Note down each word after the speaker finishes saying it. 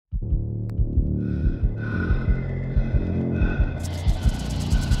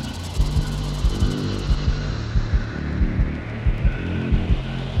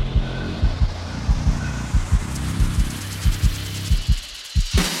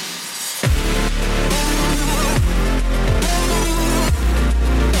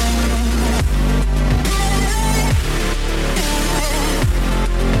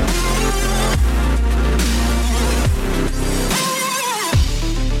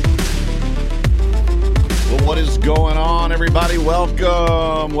going on, everybody?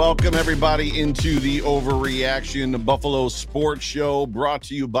 Welcome everybody into the Overreaction Buffalo Sports Show, brought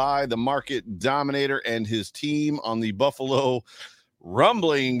to you by the Market Dominator and his team on the Buffalo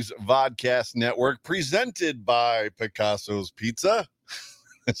Rumblings Vodcast Network, presented by Picasso's Pizza.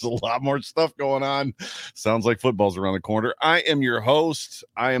 There's a lot more stuff going on. Sounds like football's around the corner. I am your host.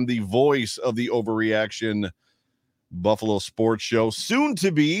 I am the voice of the Overreaction Buffalo Sports Show, soon to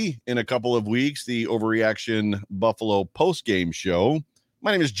be in a couple of weeks, the Overreaction Buffalo Postgame Show.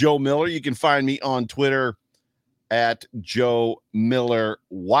 My name is Joe Miller. You can find me on Twitter at Joe Miller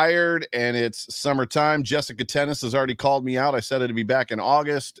Wired, and it's summertime. Jessica Tennis has already called me out. I said it'd be back in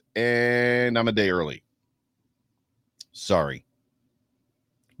August, and I'm a day early. Sorry.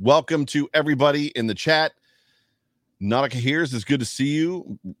 Welcome to everybody in the chat. Nautica Hears, it's good to see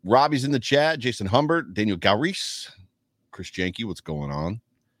you. Robbie's in the chat. Jason Humbert, Daniel Gauris, Chris Janke, what's going on?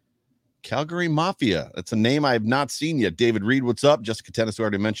 Calgary Mafia, that's a name I have not seen yet. David Reed, what's up? Jessica Tennis, who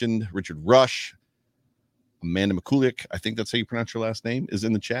already mentioned. Richard Rush, Amanda McCulick, I think that's how you pronounce your last name, is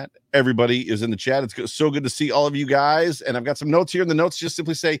in the chat. Everybody is in the chat. It's so good to see all of you guys. And I've got some notes here, and the notes just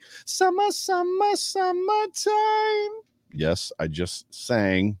simply say, summer, summer, summertime. Yes, I just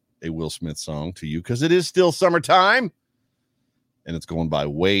sang a Will Smith song to you because it is still summertime, and it's going by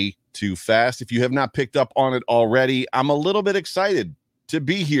way too fast. If you have not picked up on it already, I'm a little bit excited to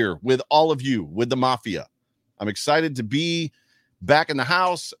be here with all of you, with the Mafia. I'm excited to be back in the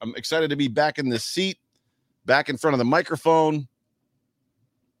house. I'm excited to be back in this seat, back in front of the microphone.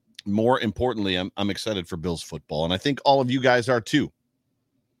 More importantly, I'm excited for Bills football, and I think all of you guys are too.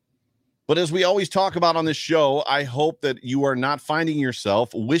 But as we always talk about on this show, I hope that you are not finding yourself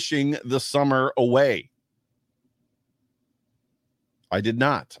wishing the summer away. I did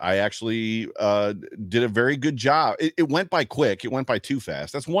not. I actually did a very good job. It went by quick. It went by too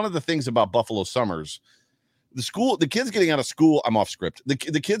fast. That's one of the things about Buffalo summers. The kids getting out of school, I'm off script. The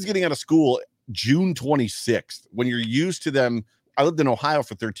kids getting out of school June 26th, when you're used to them. I lived in Ohio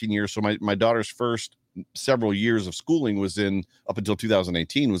for 13 years, so my daughter's first several years of schooling was up until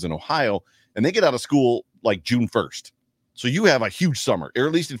 2018 was in Ohio, and they get out of school like June 1st. So you have a huge summer, or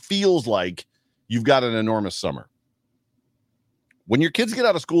at least it feels like you've got an enormous summer. When your kids get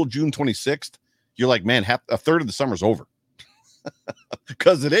out of school June 26th, you're like, man, a third of the summer's over.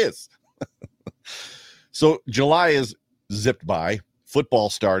 Because it is. So July is zipped by. Football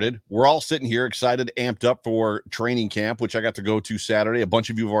started. We're all sitting here excited, amped up for training camp, which I got to go to Saturday. A bunch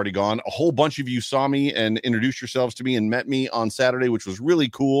of you have already gone. A whole bunch of you saw me and introduced yourselves to me and met me on Saturday, which was really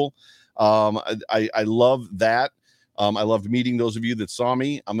cool. I love that. I loved meeting those of you that saw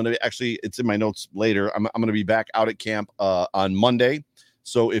me. I'm going to actually, it's in my notes later. I'm going to be back out at camp on Monday.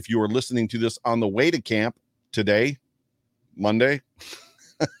 So if you are listening to this on the way to camp today, Monday,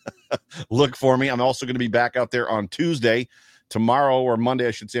 look for me. I'm also going to be back out there on Tuesday. Tomorrow, or Monday,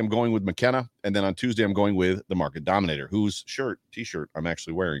 I should say, I'm going with McKenna. And then on Tuesday, I'm going with the Market Dominator, whose t-shirt I'm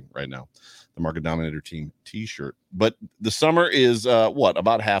actually wearing right now. The Market Dominator team t-shirt. But the summer is,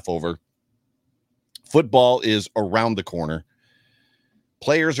 about half over. Football is around the corner.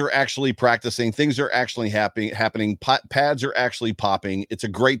 Players are actually practicing. Things are actually happening. Pads are actually popping. It's a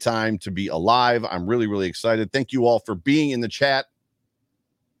great time to be alive. I'm really, really excited. Thank you all for being in the chat.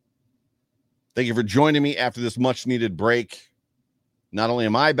 Thank you for joining me after this much-needed break. Not only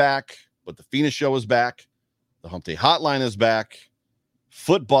am I back, but the Phoenix Show is back. The Hump Day Hotline is back.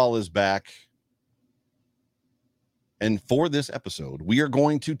 Football is back. And for this episode, we are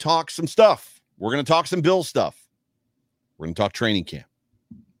going to talk some stuff. We're going to talk some Bills stuff. We're going to talk training camp.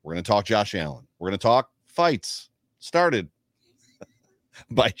 We're going to talk Josh Allen. We're going to talk fights started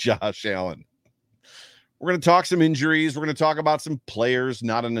by Josh Allen. We're going to talk some injuries. We're going to talk about some players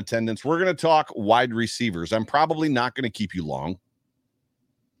not in attendance. We're going to talk wide receivers. I'm probably not going to keep you long.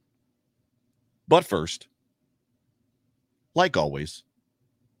 But first, like always,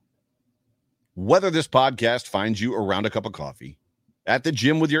 whether this podcast finds you around a cup of coffee, at the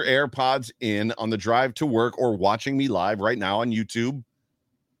gym with your AirPods in, on the drive to work, or watching me live right now on YouTube,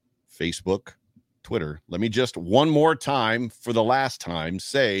 Facebook, Twitter, let me just one more time for the last time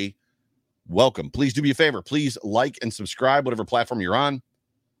say welcome. Please do me a favor. Please like and subscribe, whatever platform you're on.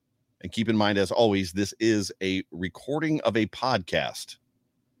 And keep in mind, as always, this is a recording of a podcast.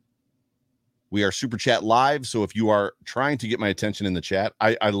 We are Super Chat Live, so if you are trying to get my attention in the chat,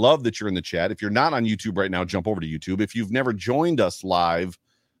 I love that you're in the chat. If you're not on YouTube right now, jump over to YouTube. If you've never joined us live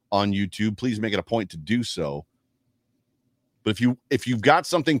on YouTube, please make it a point to do so. But if you've got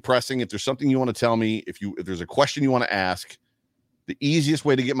something pressing, if there's something you want to tell me, if there's a question you want to ask, the easiest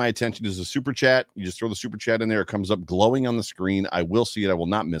way to get my attention is a Super Chat. You just throw the Super Chat in there. It comes up glowing on the screen. I will see it. I will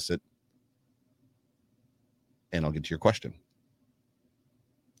not miss it. and I'll get to your question.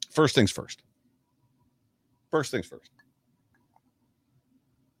 First things first.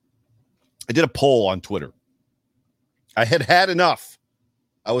 I did a poll on Twitter. I had enough.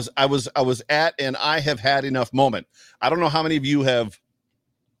 I was at an I have had enough moment. I don't know how many of you have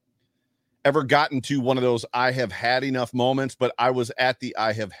ever gotten to one of those I have had enough moments, but I was at the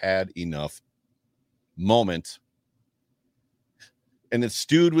I have had enough moment. And it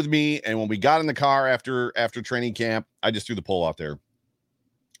stewed with me. And when we got in the car after training camp, I just threw the poll out there.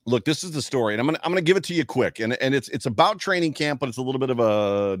 Look, this is the story, and I'm gonna give it to you quick. And it's about training camp, but it's a little bit of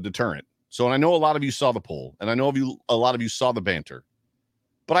a deterrent. So, and I know a lot of you saw the poll, and I know a lot of you saw the banter.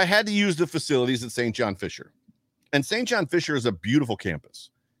 But I had to use the facilities at St. John Fisher. And St. John Fisher is a beautiful campus.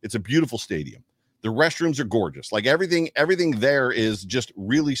 It's a beautiful stadium. The restrooms are gorgeous. Like everything there is just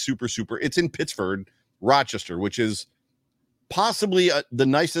really super, super. It's in Pittsford, Rochester, which is possibly a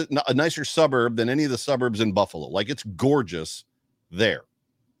nicer suburb than any of the suburbs in Buffalo. Like it's gorgeous there.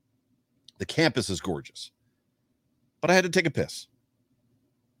 The campus is gorgeous. But I had to take a piss.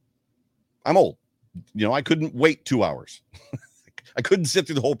 I'm old. I couldn't wait 2 hours. I couldn't sit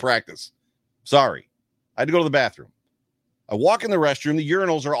through the whole practice. Sorry. I had to go to the bathroom. I walk in the restroom. The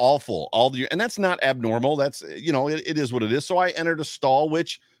urinals are all full. And that's not abnormal. That's, it is what it is. So I entered a stall,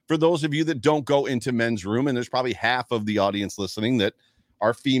 which for those of you that don't go into men's room, and there's probably half of the audience listening that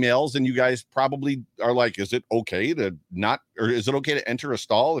are females, and you guys probably are like, is it okay to enter a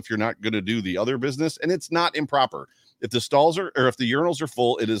stall if you're not going to do the other business? And it's not improper. If the urinals are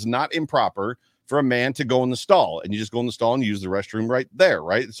full, it is not improper for a man to go in the stall, and you just go in the stall and use the restroom right there,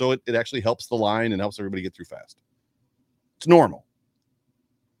 right? So it actually helps the line and helps everybody get through fast. It's normal.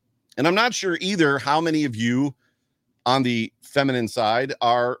 And I'm not sure either how many of you on the feminine side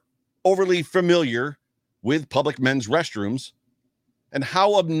are overly familiar with public men's restrooms and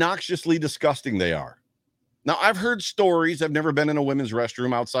how obnoxiously disgusting they are. Now, I've heard stories. I've never been in a women's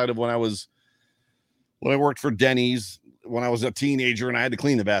restroom outside of when I worked for Denny's when I was a teenager and I had to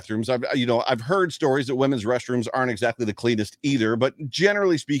clean the bathrooms. I've heard stories that women's restrooms aren't exactly the cleanest either, but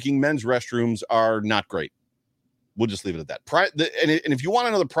generally speaking, men's restrooms are not great. We'll just leave it at that. And if you want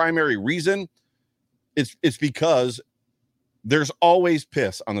to know the primary reason, it's because there's always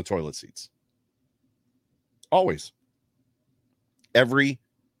piss on the toilet seats. Always. Every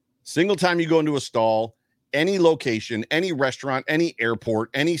single time you go into a stall, any location, any restaurant, any airport,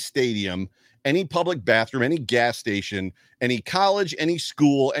 any stadium, any public bathroom, any gas station, any college, any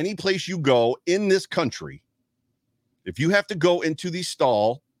school, any place you go in this country, if you have to go into the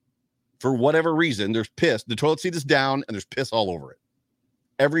stall for whatever reason, there's piss. The toilet seat is down and there's piss all over it.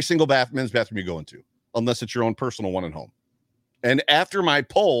 Every single men's bathroom you go into, unless it's your own personal one at home. And after my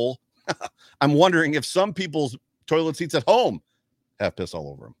poll, I'm wondering if some people's toilet seats at home have piss all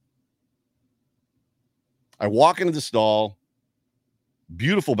over them. I walk into the stall,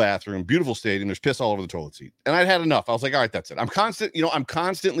 beautiful bathroom, beautiful stadium. There's piss all over the toilet seat. And I'd had enough. I was like, all right, that's it. I'm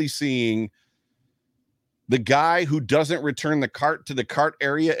constantly seeing the guy who doesn't return the cart to the cart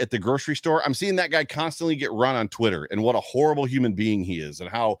area at the grocery store. I'm seeing that guy constantly get run on Twitter and what a horrible human being he is and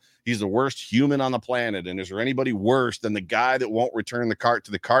how he's the worst human on the planet. And is there anybody worse than the guy that won't return the cart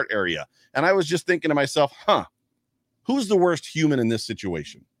to the cart area? And I was just thinking to myself, who's the worst human in this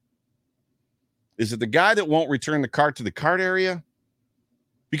situation? Is it the guy that won't return the cart to the cart area?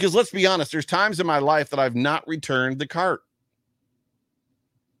 Because let's be honest, there's times in my life that I've not returned the cart.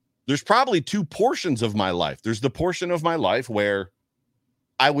 There's probably two portions of my life. There's the portion of my life where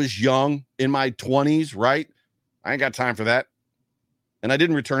I was young in my 20s, right? I ain't got time for that. And I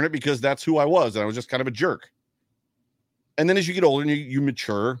didn't return it because that's who I was. And I was just kind of a jerk. And then as you get older and you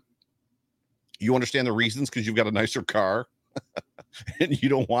mature, you understand the reasons because you've got a nicer car. And you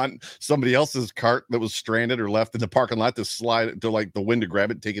don't want somebody else's cart that was stranded or left in the parking lot to slide to like the wind to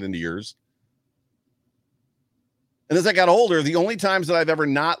grab it and take it into yours. And as I got older, the only times that I've ever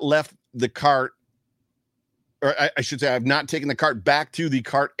not left the cart, or I should say I've not taken the cart back to the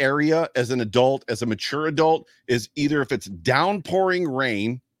cart area as an adult, as a mature adult, is either if it's downpouring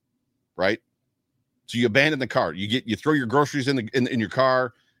rain, right? So you abandon the cart. You throw your groceries in your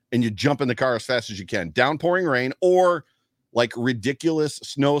car and you jump in the car as fast as you can. Downpouring rain or like ridiculous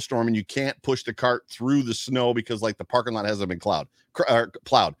snowstorm and you can't push the cart through the snow because like the parking lot hasn't been plowed.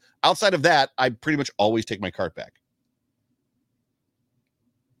 Outside of that, I pretty much always take my cart back.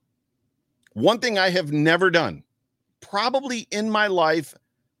 One thing I have never done, probably in my life,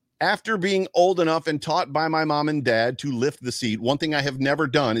 after being old enough and taught by my mom and dad to lift the seat, one thing I have never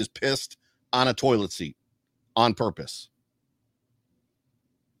done is pissed on a toilet seat on purpose.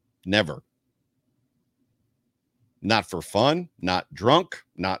 Never. Not for fun, not drunk,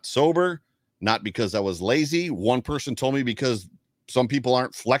 not sober. not because I was lazy. One person told me because some people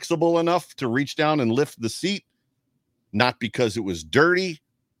aren't flexible enough to reach down and lift the seat, not because it was dirty.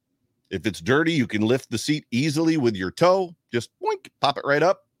 If it's dirty, you can lift the seat easily with your toe. Just boink, pop it right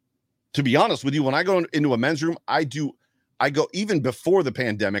up. To be honest with you, when I go into a men's room, I go, even before the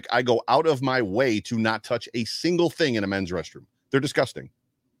pandemic, I go out of my way to not touch a single thing in a men's restroom. They're disgusting.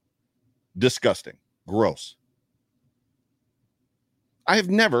 Disgusting. Gross. I have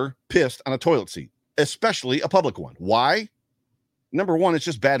never pissed on a toilet seat, especially a public one. Why? Number one, it's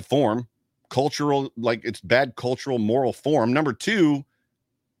just bad form. It's bad cultural, moral form. Number two,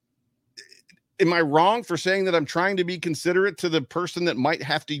 am I wrong for saying that I'm trying to be considerate to the person that might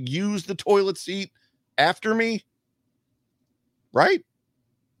have to use the toilet seat after me? Right?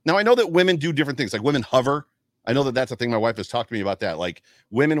 Now, I know that women do different things. Like women hover. I know that that's a thing. My wife has talked to me about that. Like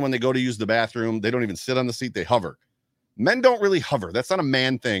women, when they go to use the bathroom, they don't even sit on the seat. They hover. Men don't really hover. That's not a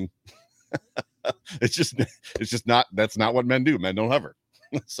man thing. It's just not, that's not what men do. Men don't hover.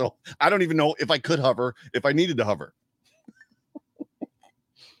 So I don't even know if I could hover, if I needed to hover.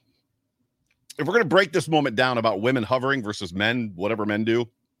 If we're going to break this moment down about women hovering versus men, whatever men do,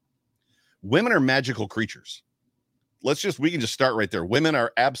 women are magical creatures. We can just start right there. Women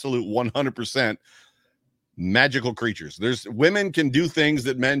are absolute 100% magical creatures. Women can do things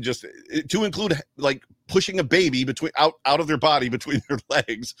that men to include like pushing a baby out of their body between their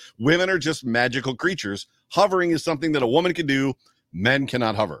legs. Women are just magical creatures. Hovering is something that a woman can do. Men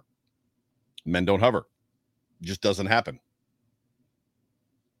cannot hover. Men don't hover. It just doesn't happen.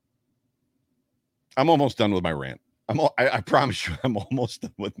 I'm almost done with my rant. I promise you, I'm almost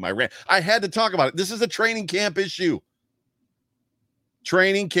done with my rant. I had to talk about it. This is a training camp issue.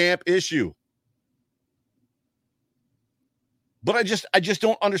 Training camp issue. But I just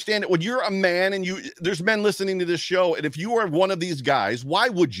don't understand it. When you're a man and there's men listening to this show, and if you are one of these guys, why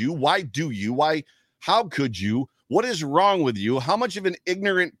would you? Why do you? How could you? What is wrong with you? How much of an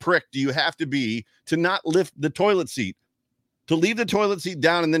ignorant prick do you have to be to not lift the toilet seat? To leave the toilet seat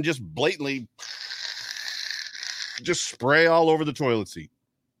down and then just blatantly just spray all over the toilet seat.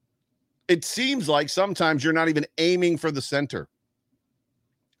 It seems like sometimes you're not even aiming for the center.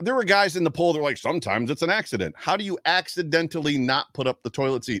 There were guys in the poll that were like, sometimes it's an accident. How do you accidentally not put up the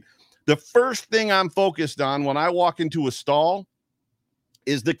toilet seat? The first thing I'm focused on when I walk into a stall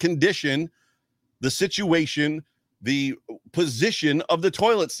is the condition, the situation, the position of the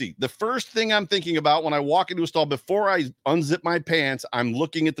toilet seat. The first thing I'm thinking about when I walk into a stall, before I unzip my pants, I'm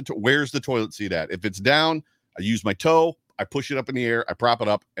looking at where's the toilet seat at? If it's down, I use my toe, I push it up in the air, I prop it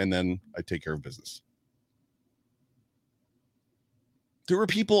up, and then I take care of business. There were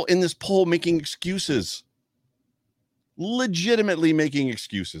people in this poll making excuses, legitimately making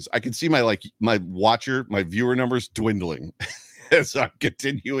excuses. I can see my viewer numbers dwindling as I'm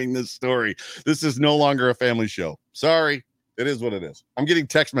continuing this story. This is no longer a family show. Sorry. It is what it is. I'm getting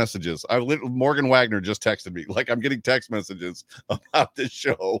text messages. Morgan Wagner just texted me. Like, I'm getting text messages about this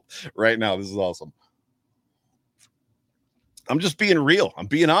show right now. This is awesome. I'm just being real. I'm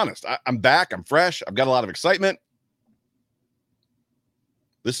being honest. I'm back. I'm fresh. I've got a lot of excitement.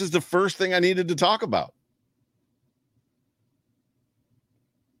 This is the first thing I needed to talk about.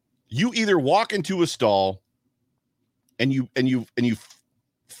 You either walk into a stall and you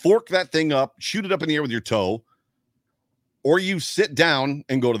fork that thing up, shoot it up in the air with your toe, or you sit down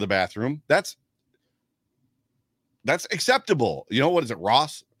and go to the bathroom. That's acceptable. You know, what is it?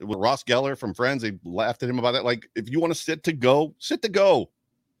 Ross Geller from Friends, they laughed at him about that. Like, if you want to sit to go, sit to go.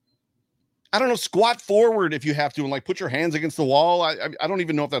 I don't know, squat forward if you have to and like put your hands against the wall. I don't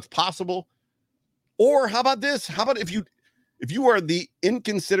even know if that's possible. Or how about this? How about if you are the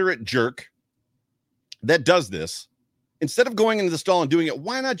inconsiderate jerk that does this, instead of going into the stall and doing it,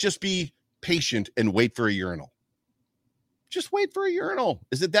 why not just be patient and wait for a urinal? Just wait for a urinal.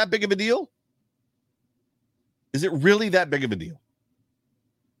 Is it that big of a deal? Is it really that big of a deal?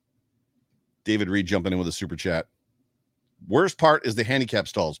 David Reed jumping in with a super chat. Worst part is the handicap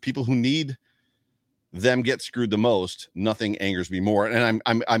stalls. People who need them get screwed the most. Nothing angers me more. And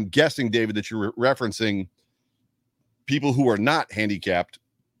I'm guessing, David, that you're referencing people who are not handicapped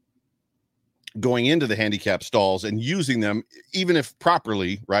going into the handicap stalls and using them, even if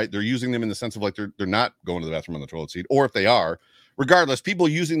properly, right? They're using them in the sense of like they're not going to the bathroom on the toilet seat, or if they are, regardless, people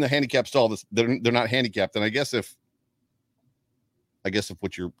using the handicap stall, they're not handicapped. And I guess if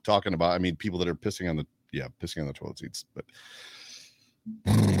what you're talking about, I mean, people that are pissing on the toilet seats. But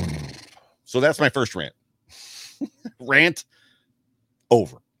so that's my first rant. Rant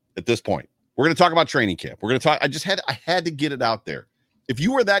over at this point. We're going to talk about training camp. I had to get it out there. If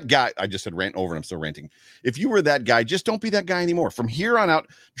you were that guy, I just said rant over and I'm still ranting. If you were that guy, just don't be that guy anymore. From here on out,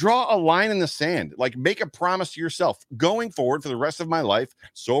 draw a line in the sand. Like, make a promise to yourself going forward for the rest of my life,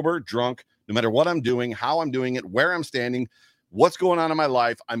 sober, drunk, no matter what I'm doing, how I'm doing it, where I'm standing, what's going on in my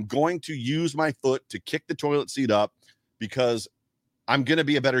life, I'm going to use my foot to kick the toilet seat up because I'm going to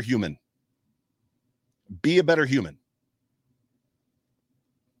be a better human. Be a better human.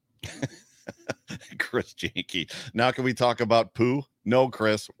 Chris Janke. Now can we talk about poo? No,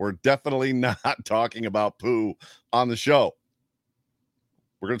 Chris, we're definitely not talking about poo on the show.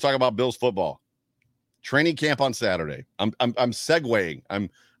 We're going to talk about Bills football. Training camp on Saturday. I'm segueing. I'm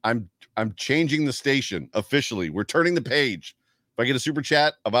changing the station officially. We're turning the page. If I get a super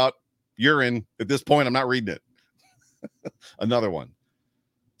chat about urine at this point, I'm not reading it. Another one.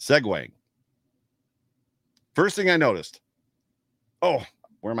 Segueing. First thing I noticed. Oh,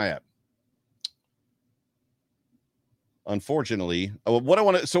 where am I at? Unfortunately, what I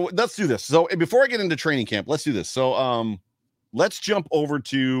want to, so let's do this. So before I get into training camp, let's do this. So let's jump over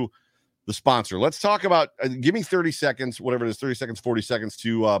to the sponsor. Let's talk about, give me 30 seconds, whatever it is, 30 seconds, 40 seconds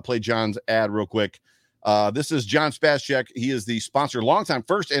to play John's ad real quick. This is John Spascheck. He is the sponsor, longtime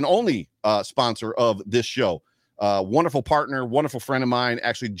first and only sponsor of this show. Wonderful partner, wonderful friend of mine.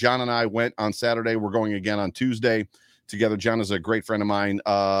 Actually, John and I went on Saturday. We're going again on Tuesday together. John is a great friend of mine.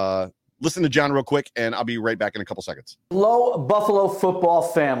 Listen to John real quick, and I'll be right back in a couple seconds. Hello, Buffalo football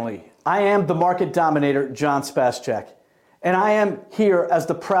family. I am the market dominator, John Spascheck, and I am here as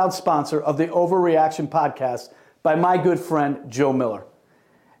the proud sponsor of the Overreaction podcast by my good friend, Joe Miller.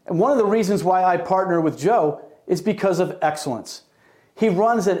 And one of the reasons why I partner with Joe is because of excellence. He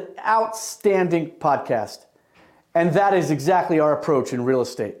runs an outstanding podcast, and that is exactly our approach in real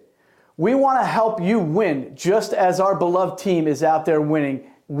estate. We want to help you win just as our beloved team is out there winning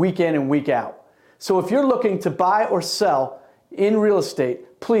week in and week out. So if you're looking to buy or sell in real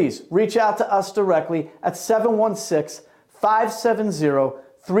estate, please reach out to us directly at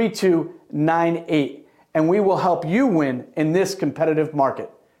 716-570-3298, and we will help you win in this competitive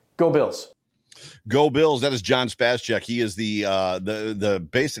market. Go Bills. Go Bills. That is John Spascheck. He is the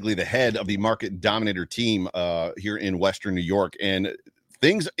basically the head of the Market Dominator team here in Western New York. And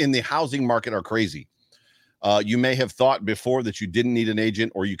things in the housing market are crazy. You may have thought before that you didn't need an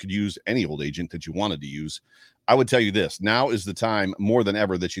agent or you could use any old agent that you wanted to use. I would tell you this. Now is the time more than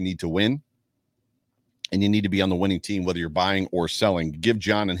ever that you need to win, and you need to be on the winning team, whether you're buying or selling. Give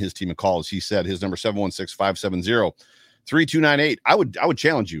John and his team a call. As he said, his number 716-570-3298. I would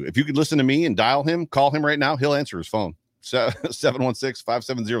challenge you. If you could listen to me and dial him, call him right now. He'll answer his phone.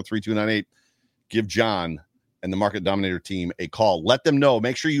 716-570-3298. Give John and the Market Dominator team a call. Let them know.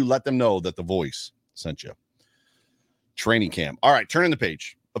 Make sure you let them know that the voice sent you. Training camp. All right, turning the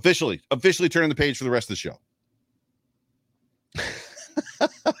page. Officially turning the page for the rest of the show.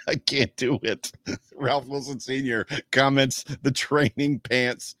 I can't do it. Ralph Wilson Sr. comments the training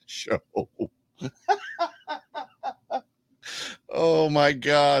pants show. Oh my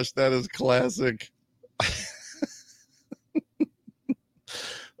gosh, that is classic.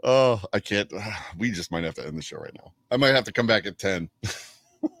 Oh, I can't. We just might have to end the show right now. I might have to come back at 10.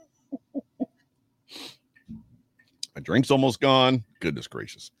 My drink's almost gone. Goodness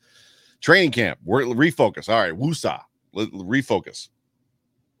gracious. Training camp. We're refocus. All right. Woosah. Refocus.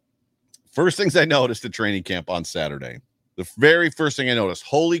 First things I noticed at training camp on Saturday. The very first thing I noticed.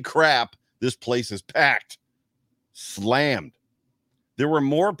 Holy crap. This place is packed. Slammed. There were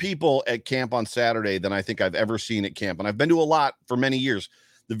more people at camp on Saturday than I think I've ever seen at camp. And I've been to a lot for many years.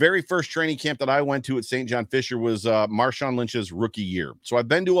 The very first training camp that I went to at St. John Fisher was Marshawn Lynch's rookie year. So I've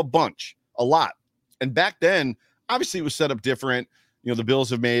been to a lot. And back then, obviously, it was set up different. You know, the Bills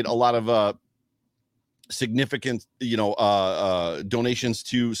have made a lot of significant, donations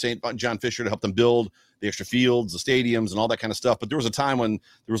to St. John Fisher to help them build the extra fields, the stadiums, and all that kind of stuff. But there was a time when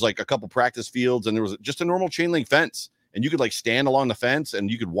there was like a couple practice fields and there was just a normal chain link fence. And you could like stand along the fence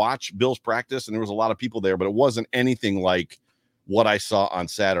and you could watch Bills practice. And there was a lot of people there, but it wasn't anything like what I saw on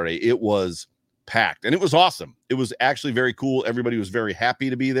Saturday. It was packed and it was awesome. It was actually very cool. Everybody was very happy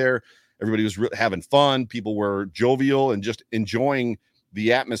to be there. Everybody was having fun. People were jovial and just enjoying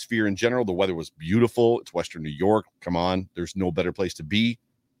the atmosphere in general. The weather was beautiful. It's Western New York. Come on. There's no better place to be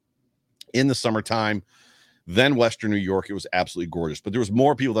in the summertime than Western New York. It was absolutely gorgeous, but there was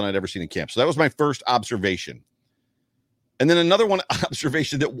more people than I'd ever seen in camp. So that was my first observation. And then another one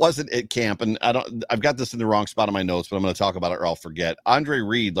observation that wasn't at camp, and I've got this in the wrong spot on my notes, but I'm going to talk about it or I'll forget. Andre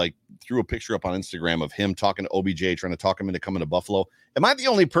Reed threw a picture up on Instagram of him talking to OBJ, trying to talk him into coming to Buffalo. Am I the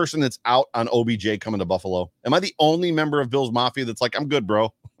only person that's out on OBJ coming to Buffalo? Am I the only member of Bills Mafia that's like, I'm good,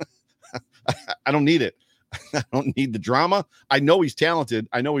 bro? I don't need it. I don't need the drama. I know he's talented.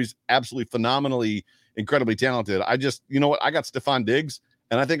 I know he's absolutely phenomenally, incredibly talented. I just, you know what? I got Stephon Diggs,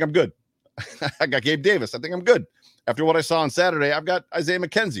 and I think I'm good. I got Gabe Davis. I think I'm good. After what I saw on Saturday, I've got Isaiah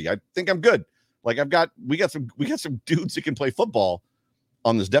McKenzie. I think I'm good. Like we got some dudes that can play football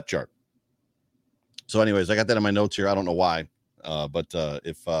on this depth chart. So anyways, I got that in my notes here. I don't know why. But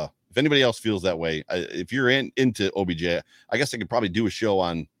if anybody else feels that way, if you're into OBJ, I guess I could probably do a show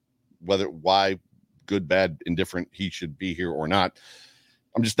on why good, bad, indifferent he should be here or not.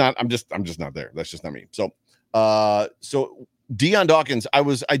 I'm just not there. That's just not me. So Deion Dawkins,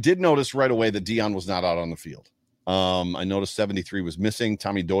 I did notice right away that Deion was not out on the field. I noticed 73 was missing.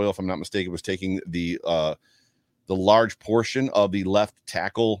 Tommy Doyle, if I'm not mistaken, was taking the large portion of the left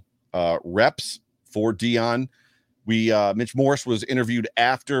tackle reps for Deion. Mitch Morse was interviewed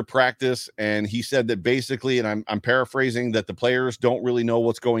after practice, and he said that basically, and I'm paraphrasing, that the players don't really know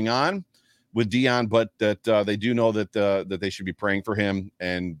what's going on with Deion, but that they do know that they should be praying for him,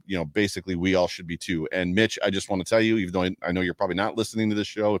 and basically we all should be too. And Mitch, I just want to tell you, even though I know you're probably not listening to this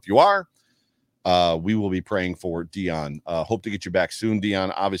show, if you are, we will be praying for Deion. Hope to get you back soon,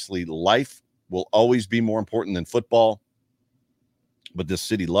 Deion. Obviously, life will always be more important than football, but this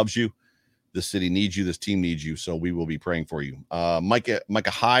city loves you. This city needs you. This team needs you. So we will be praying for you. Micah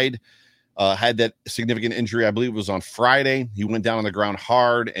Hyde had that significant injury. I believe it was on Friday. He went down on the ground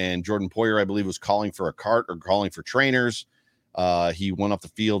hard, and Jordan Poyer, I believe, was calling for a cart or calling for trainers. He went off the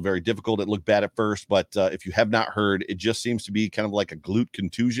field. Very difficult. It looked bad at first, but if you have not heard, it just seems to be kind of like a glute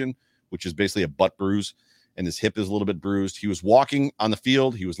contusion, which is basically a butt bruise, and his hip is a little bit bruised. He was walking on the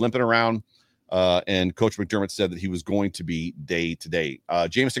field. He was limping around. And Coach McDermott said that he was going to be day to day.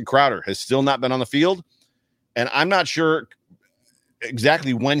 Jamison Crowder has still not been on the field, and I'm not sure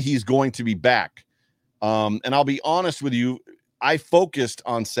exactly when he's going to be back. And I'll be honest with you, I focused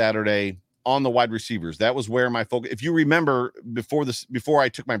on Saturday on the wide receivers. That was where my focus. If you remember before I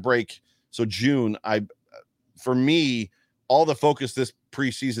took my break, so June, for me, all the focus this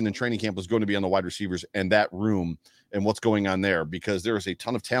preseason and training camp was going to be on the wide receivers and that room and what's going on there, because there is a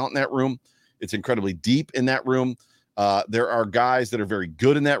ton of talent in that room. It's incredibly deep in that room. There are guys that are very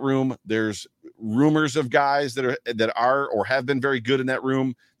good in that room. There's rumors of guys that are or have been very good in that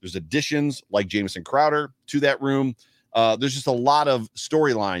room. There's additions like Jamison Crowder to that room. There's just a lot of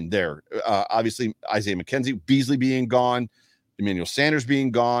storyline there. Obviously, Isaiah McKenzie, Beasley being gone, Emmanuel Sanders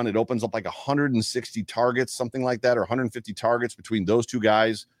being gone. It opens up like 160 targets, something like that, or 150 targets between those two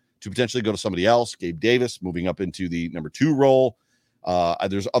guys to potentially go to somebody else. Gabe Davis moving up into the number 2 role.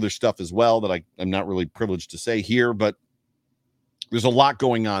 There's other stuff as well that I'm not really privileged to say here, but there's a lot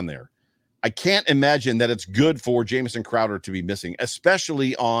going on there. I can't imagine that it's good for Jamison Crowder to be missing,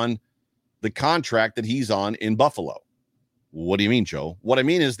 especially on the contract that he's on in Buffalo. What do you mean, Joe? What I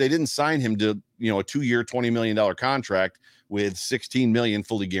mean is they didn't sign him to, a 2-year, $20 million contract with $16 million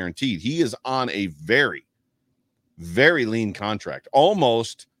fully guaranteed. He is on a very, very lean contract,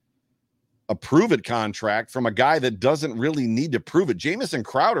 almost a prove-it contract from a guy that doesn't really need to prove it. Jamison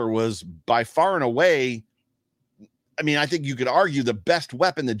Crowder was by far and away, I think you could argue, the best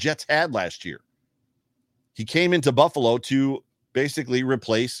weapon the Jets had last year. He came into Buffalo to basically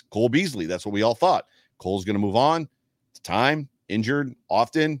replace Cole Beasley. That's what we all thought. Cole's going to move on. It's time. Injured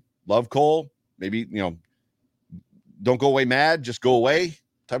often. Love Cole. Maybe, don't go away mad, just go away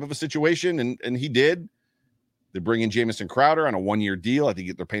type of a situation. And he did. They bring in Jamison Crowder on a 1-year deal. I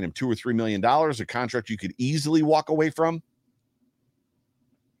think they're paying him $2 or $3 million, a contract you could easily walk away from.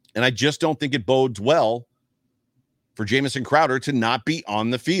 And I just don't think it bodes well for Jamison Crowder to not be on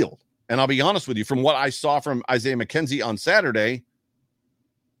the field. And I'll be honest with you, from what I saw from Isaiah McKenzie on Saturday,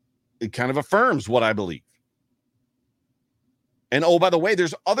 it kind of affirms what I believe. And oh, by the way,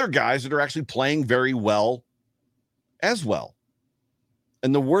 there's other guys that are actually playing very well as well.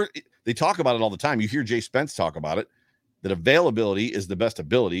 And they talk about it all the time. You hear Jay Spence talk about it, that availability is the best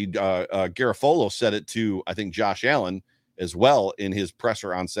ability. Garofalo said it to, I think, Josh Allen as well in his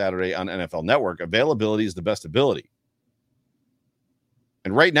presser on Saturday on NFL Network. Availability is the best ability.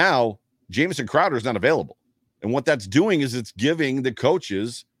 And right now, Jamison Crowder is not available. And what that's doing is it's giving the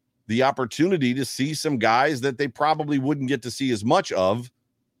coaches the opportunity to see some guys that they probably wouldn't get to see as much of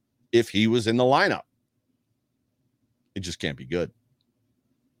if he was in the lineup. It just can't be good.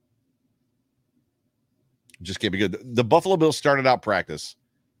 Just can't be good. The Buffalo Bills started out practice.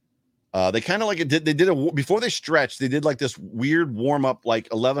 They kind of like it did. They did before they stretched. They did like this weird warm up, like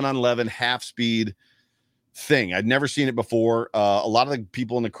 11-on-11 half speed thing. I'd never seen it before. A lot of the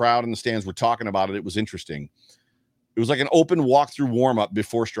people in the crowd in the stands were talking about it. It was interesting. It was like an open walkthrough warm up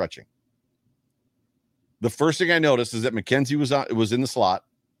before stretching. The first thing I noticed is that McKenzie was in the slot,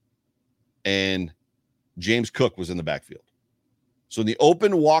 and James Cook was in the backfield. So in the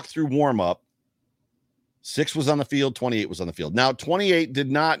open walkthrough warm-up, 6 was on the field, 28 was on the field. Now, 28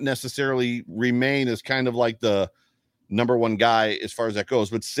 did not necessarily remain as kind of like the number one guy as far as that goes,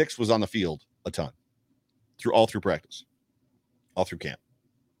 but 6 was on the field a ton all through practice, all through camp.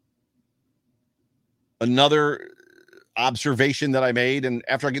 Another observation that I made, and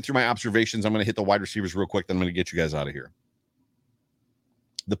after I get through my observations, I'm going to hit the wide receivers real quick, then I'm going to get you guys out of here.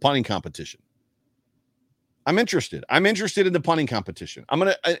 The punting competition. I'm interested in the punting competition.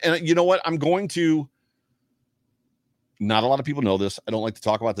 And you know what? I'm going to, not a lot of people know this. I don't like to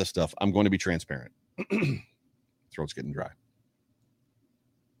talk about this stuff. I'm going to be transparent. Throat's getting dry.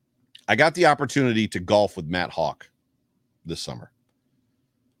 I got the opportunity to golf with Matt Hawk this summer.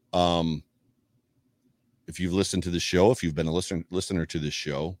 If you've listened to the show, if you've been a listener to this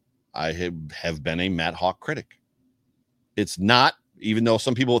show, I have been a Matt Hawk critic. It's not, even though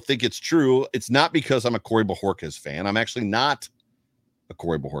some people think it's true, it's not because I'm a Corey Bojorquez fan. I'm actually not a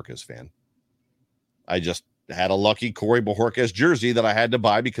Corey Bojorquez fan. I just had a lucky Corey Bojorquez jersey that I had to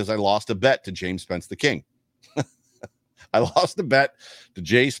buy because I lost a bet to James Spence the King. I lost the bet to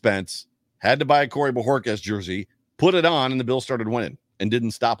Jay Spence, had to buy a Corey Bojorquez jersey, put it on, and the Bills started winning and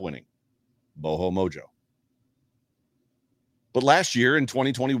didn't stop winning. Boho Mojo. But last year in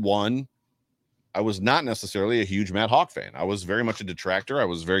 2021, I was not necessarily a huge Matt Hawk fan. I was very much a detractor. I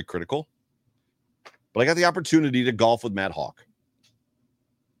was very critical. But I got the opportunity to golf with Matt Hawk.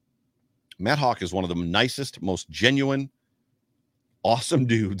 Matt Hawk is one of the nicest, most genuine, awesome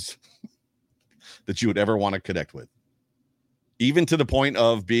dudes that you would ever want to connect with. Even to the point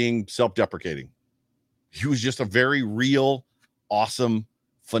of being self-deprecating. He was just a very real, awesome,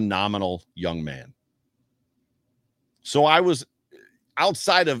 phenomenal young man. So I was,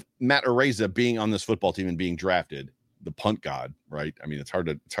 outside of Matt Araiza being on this football team and being drafted, the punt god, right? I mean, it's hard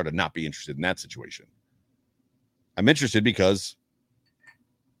to not be interested in that situation. I'm interested because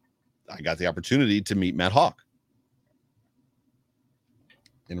I got the opportunity to meet Matt Hawk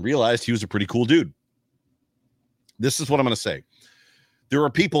and realized he was a pretty cool dude. This is what I'm going to say. There were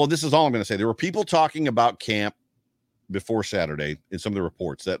people, this is all I'm going to say. There were people talking about camp before Saturday in some of the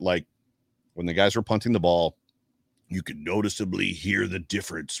reports that, like, when the guys were punting the ball, you could noticeably hear the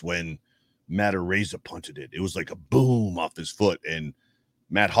difference when Matt Araiza punted it. It was like a boom off his foot, and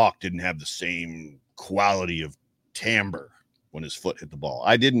Matt Hawk didn't have the same quality of timbre when his foot hit the ball.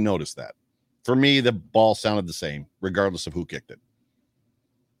 I didn't notice that. For me, the ball sounded the same, regardless of who kicked it.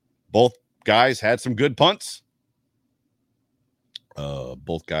 Both guys had some good punts.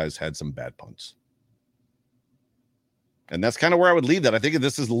 Both guys had some bad punts. And that's kind of where I would leave that. I think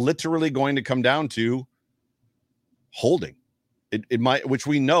this is literally going to come down to holding. It might, which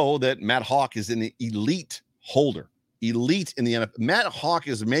we know that Matt Hawk is an elite holder. Elite in the NFL. Matt Hawk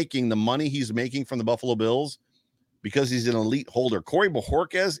is making the money he's making from the Buffalo Bills because he's an elite holder. Corey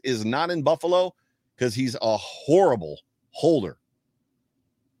Bojorquez is not in Buffalo because he's a horrible holder.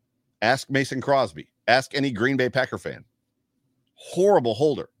 Ask Mason Crosby. Ask any Green Bay Packer fan. Horrible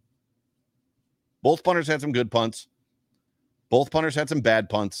holder. Both punters had some good punts. Both punters had some bad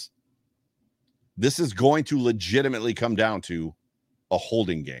punts. This is going to legitimately come down to a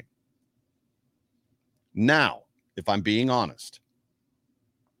holding game. Now, if I'm being honest,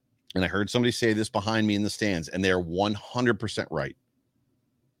 and I heard somebody say this behind me in the stands, and they're 100% right.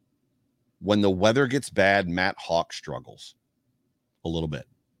 When the weather gets bad, Matt Hawk struggles a little bit.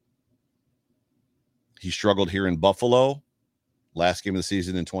 He struggled here in Buffalo last game of the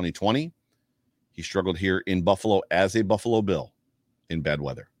season in 2020. He struggled here in Buffalo as a Buffalo Bill in bad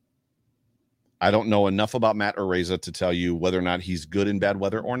weather. I don't know enough about Matt Araiza to tell you whether or not he's good in bad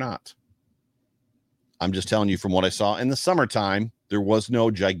weather or not. I'm just telling you from what I saw in the summertime, there was no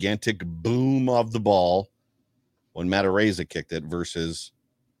gigantic boom of the ball when Matt Araiza kicked it versus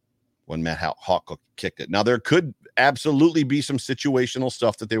when Matt Hawk kicked it. Now, there could absolutely be some situational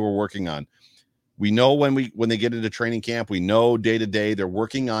stuff that they were working on. We know when they get into training camp, we know day to day they're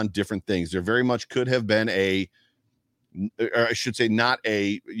working on different things. There very much could have been or I should say not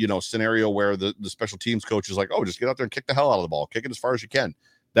a scenario where the special teams coach is like, oh, just get out there and kick the hell out of the ball, kick it as far as you can.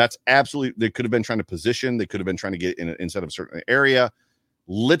 That's absolutely, they could have been trying to position, they could have been trying to get inside of a certain area.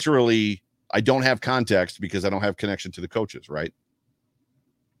 Literally, I don't have context because I don't have connection to the coaches, right?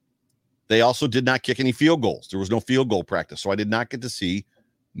 They also did not kick any field goals. There was no field goal practice, so I did not get to see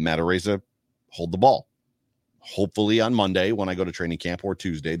Matt Araiza hold the ball. Hopefully on Monday when I go to training camp, or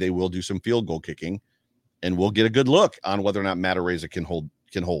Tuesday, they will do some field goal kicking and we'll get a good look on whether or not Matt Araiza can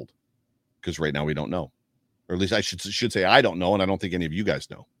hold. Because right now we don't know. Or at least I should say I don't know, and I don't think any of you guys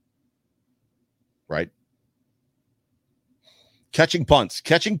know. Right? Catching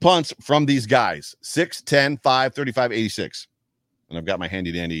punts from these guys, 6, 10, 5, 35, 86. And I've got my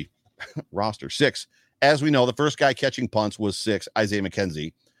handy dandy roster. 6, as we know, the first guy catching punts was 6, Isaiah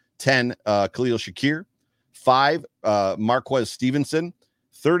McKenzie. 10, Khalil Shakir. 5, Marquez Stevenson.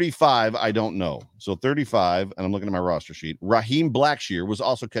 35, I don't know. So 35, and I'm looking at my roster sheet. Raheem Blackshear was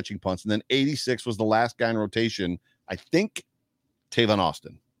also catching punts. And then 86 was the last guy in rotation. I think Tavon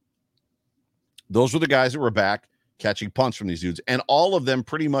Austin. Those were the guys that were back catching punts from these dudes. And all of them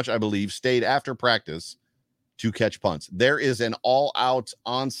pretty much, I believe, stayed after practice to catch punts. There is an all-out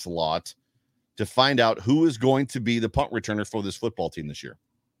onslaught to find out who is going to be the punt returner for this football team this year.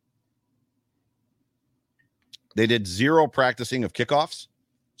 They did 0 practicing of kickoffs,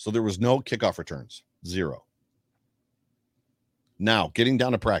 so there was no kickoff returns. 0. Now, getting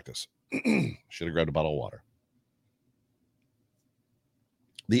down to practice. Should have grabbed a bottle of water.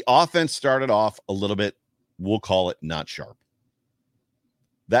 The offense started off a little bit, we'll call it not sharp.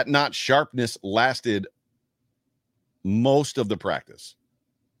 That not sharpness lasted most of the practice.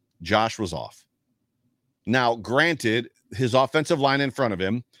 Josh was off. Now, granted, his offensive line in front of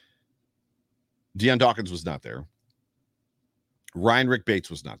him, Deion Dawkins was not there. Ryan Rick Bates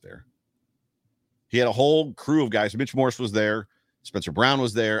was not there. He had a whole crew of guys. Mitch Morse was there. Spencer Brown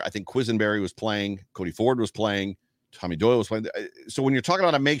was there. I think Quisenberry was playing. Cody Ford was playing. Tommy Doyle was playing. So when you're talking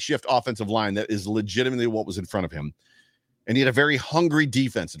about a makeshift offensive line, that is legitimately what was in front of him. And he had a very hungry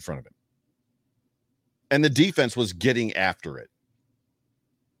defense in front of him. And the defense was getting after it.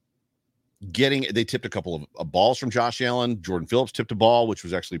 They tipped a couple of balls from Josh Allen. Jordan Phillips tipped a ball, which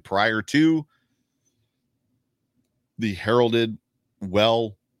was actually prior to the heralded,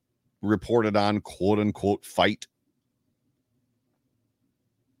 well reported on, quote unquote, fight.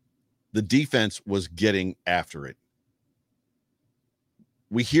 The defense was getting after it.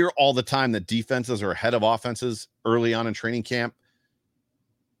 We hear all the time that defenses are ahead of offenses early on in training camp.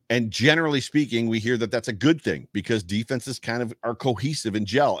 And generally speaking, we hear that that's a good thing because defenses kind of are cohesive and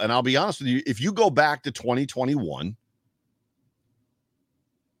gel. And I'll be honest with you, if you go back to 2021,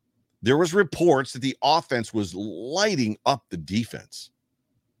 there was reports that the offense was lighting up the defense,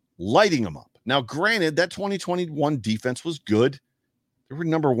 lighting them up. Now, granted, that 2021 defense was good. They were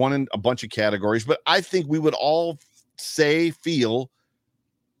number one in a bunch of categories, but I think we would all feel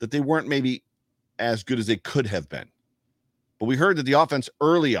that they weren't maybe as good as they could have been. But we heard that the offense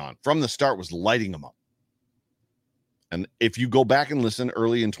early on, from the start, was lighting them up. And if you go back and listen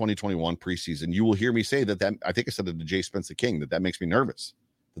early in 2021 preseason, you will hear me say that I think I said it to Jay Spence the King, that makes me nervous,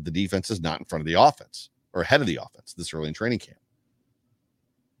 that the defense is not in front of the offense or ahead of the offense this early in training camp.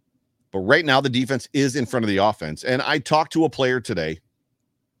 But right now, the defense is in front of the offense. And I talked to a player today.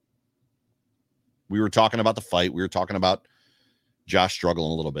 We were talking about the fight. We were talking about Josh struggling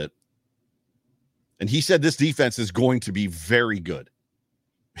a little bit. And he said this defense is going to be very good.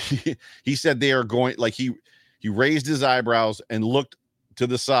 He said they are going, like he raised his eyebrows and looked to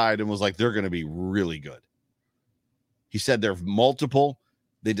the side and was like, they're going to be really good. He said they're multiple.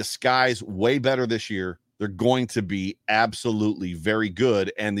 They disguise way better this year. They're going to be absolutely very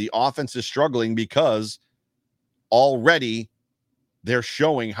good. And the offense is struggling because already they're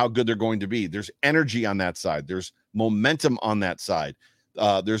showing how good they're going to be. There's energy on that side. There's momentum on that side.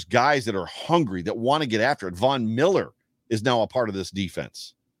 There's guys that are hungry, that want to get after it. Von Miller is now a part of this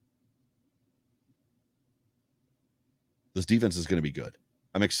defense. This defense is going to be good.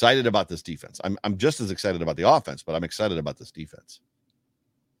 I'm excited about this defense. I'm just as excited about the offense, but I'm excited about this defense.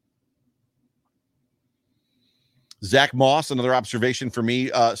 Zach Moss, another observation for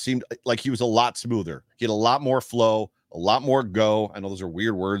me, seemed like he was a lot smoother. He had a lot more flow, a lot more go. I know those are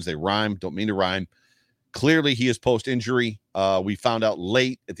weird words. They rhyme. Don't mean to rhyme. Clearly, he is post-injury. We found out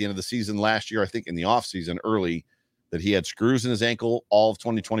late at the end of the season last year, I think in the offseason early, that he had screws in his ankle all of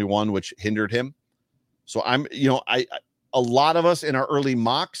 2021, which hindered him. So a lot of us in our early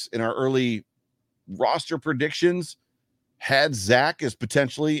mocks, in our early roster predictions, had Zach as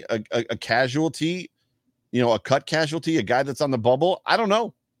potentially a casualty, a cut casualty, a guy that's on the bubble. I don't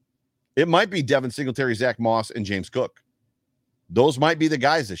know. It might be Devin Singletary, Zach Moss, and James Cook. Those might be the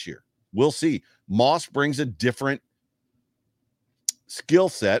guys this year. We'll see. Moss brings a different skill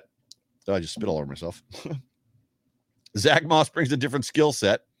set. Oh, I just spit all over myself. Zach Moss brings a different skill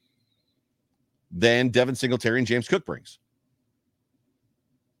set than Devin Singletary and James Cook brings.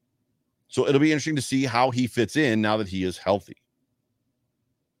 So it'll be interesting to see how he fits in now that he is healthy.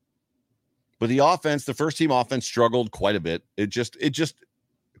 But the offense, the first team offense, struggled quite a bit. It's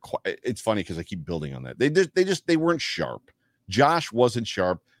funny because I keep building on that. They weren't sharp. Josh wasn't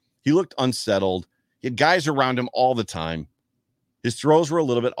sharp. He looked unsettled. He had guys around him all the time. His throws were a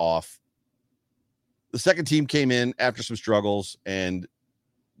little bit off. the second team came in after some struggles, and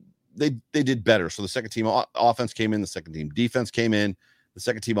they did better. So the second team offense came in, the second team defense came in, the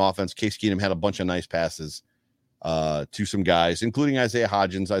second team offense. Case Keenum had a bunch of nice passes to some guys, including Isaiah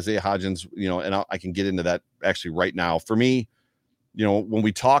Hodgins. And I can get into that actually right now. For me, when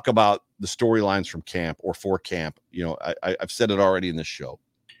we talk about the storylines from camp or for camp, I've said it already in this show.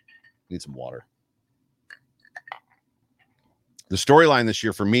 Need some water. The storyline this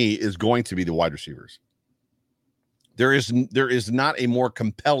year for me is going to be the wide receivers. There is not a more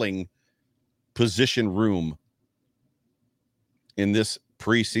compelling position room in this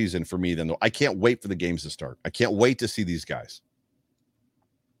preseason for me than I can't wait for the games to start. I can't wait to see these guys.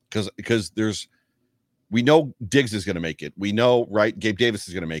 Because we know Diggs is going to make it. We know, right, Gabe Davis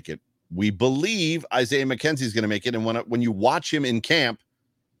is going to make it. We believe Isaiah McKenzie is going to make it. And when you watch him in camp,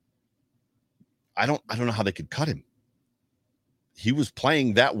 I don't know how they could cut him. He was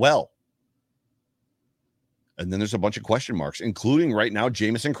playing that well. And then there's a bunch of question marks, including right now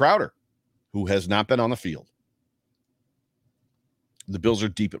Jamison Crowder, who has not been on the field. The Bills are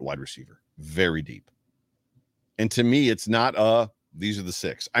deep at wide receiver, very deep. And to me, it's not these are the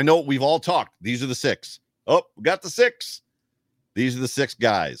six. I know we've all talked. These are the six. Oh, we got the six. These are the six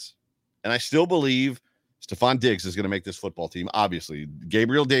guys. And I still believe Stephon Diggs is going to make this football team. Obviously,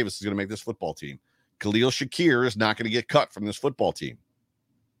 Gabriel Davis is going to make this football team. Khalil Shakir is not going to get cut from this football team.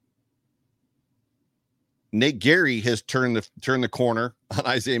 Nate Gary has turned the corner on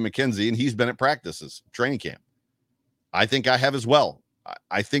Isaiah McKenzie, and he's been at practices, training camp. I think I have as well.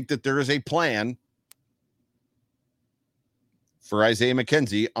 I think that there is a plan for Isaiah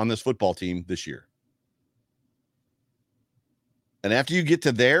McKenzie on this football team this year. And after you get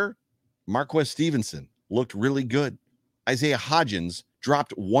to there, Marquez Stevenson looked really good. Isaiah Hodgins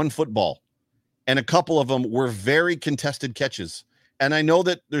dropped one football, and a couple of them were very contested catches. And I know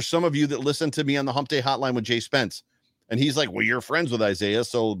that there's some of you that listen to me on the Hump Day Hotline with Jay Spence, and he's like, well, you're friends with Isaiah,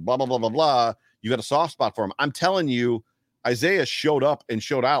 so blah, blah, blah, blah, blah. You got a soft spot for him. I'm telling you, Isaiah showed up and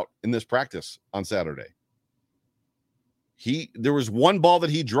showed out in this practice on Saturday. There was one ball that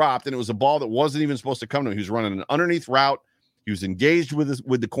he dropped, and it was a ball that wasn't even supposed to come to him. He was running an underneath route. He was engaged with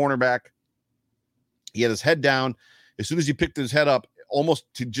the cornerback. He had his head down. As soon as he picked his head up,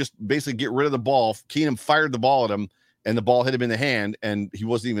 almost to just basically get rid of the ball, Keenum fired the ball at him, and the ball hit him in the hand, and he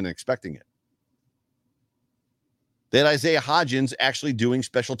wasn't even expecting it. They had Isaiah Hodgins actually doing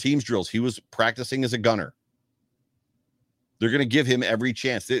special teams drills. He was practicing as a gunner. They're going to give him every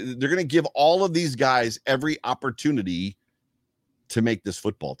chance. They're going to give all of these guys every opportunity to make this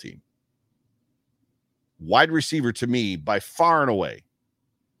football team. Wide receiver, to me, by far and away,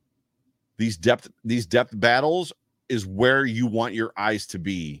 these depth battles is where you want your eyes to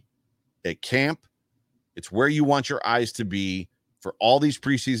be at camp. It's where you want your eyes to be for all these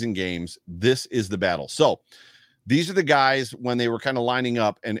preseason games. This is the battle. So these are the guys when they were kind of lining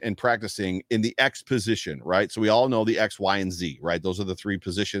up and practicing in the X position, right? So we all know the X, Y, and Z, right? Those are the three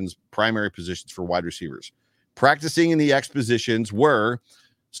positions, primary positions for wide receivers. Practicing in the X positions were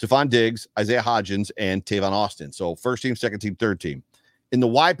Stephon Diggs, Isaiah Hodgins, and Tavon Austin. So first team, second team, third team. In the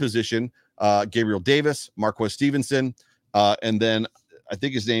Y position, Gabriel Davis, Marquez Stevenson, and then I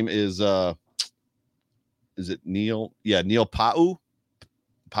think his name is it Neil? Yeah, Neil Pau.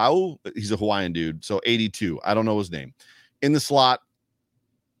 He's a Hawaiian dude. So 82. I don't know his name. In the slot,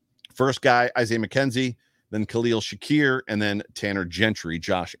 first guy, Isaiah McKenzie, then Khalil Shakir, and then Tanner Gentry,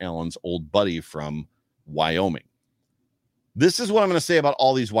 Josh Allen's old buddy from Wyoming. This is what I'm going to say about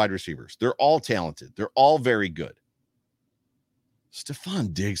all these wide receivers. They're all talented. They're all very good.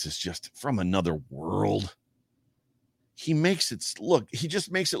 Stephon Diggs is just from another world. He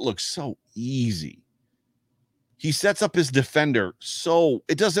just makes it look so easy. He sets up his defender so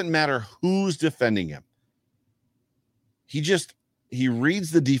it doesn't matter who's defending him. He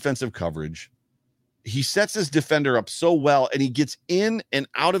reads the defensive coverage. He sets his defender up so well, and he gets in and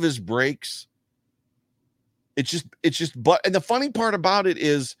out of his breaks. And the funny part about it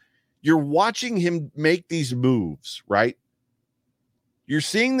is you're watching him make these moves, right? You're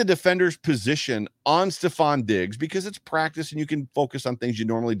seeing the defender's position on Stephon Diggs because it's practice and you can focus on things you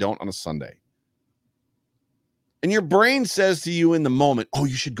normally don't on a Sunday. And your brain says to you in the moment, oh,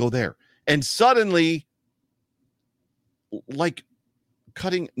 you should go there. And suddenly, like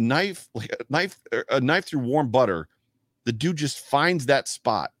cutting a knife through warm butter, the dude just finds that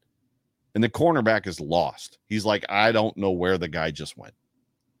spot. And the cornerback is lost. He's like, I don't know where the guy just went.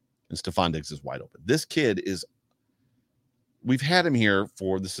 And Stephon Diggs is wide open. This kid we've had him here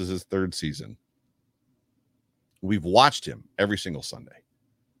this is his third season. We've watched him every single Sunday.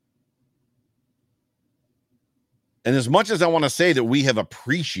 And as much as I want to say that we have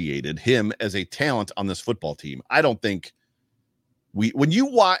appreciated him as a talent on this football team, I don't think when you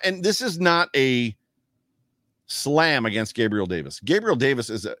watch, and this is not a slam against Gabriel Davis. Gabriel Davis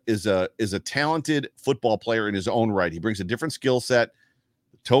is a talented football player in his own right. He brings a different skill set,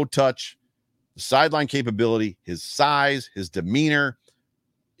 toe touch, the sideline capability, his size, his demeanor.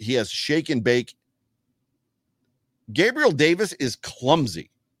 He has shake and bake. Gabriel Davis is clumsy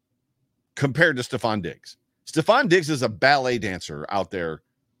compared to Stephon Diggs. Stephon Diggs is a ballet dancer out there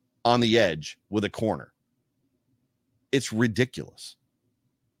on the edge with a corner. It's ridiculous.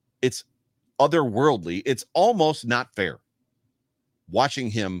 It's otherworldly. It's almost not fair watching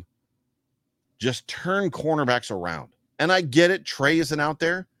him just turn cornerbacks around. And I get it. Trey isn't out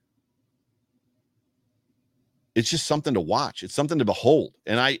there. It's just something to watch. It's something to behold.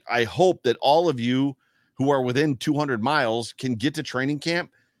 And I hope that all of you who are within 200 miles can get to training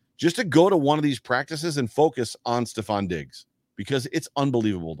camp just to go to one of these practices and focus on Stephon Diggs, because it's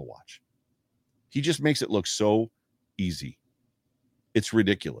unbelievable to watch. He just makes it look so easy. It's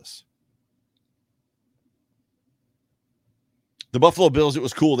ridiculous. The Buffalo Bills, it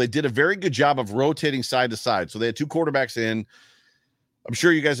was cool. They did a very good job of rotating side to side. So they had two quarterbacks in. I'm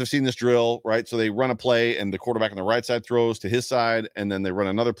sure you guys have seen this drill, right? So they run a play and the quarterback on the right side throws to his side, and then they run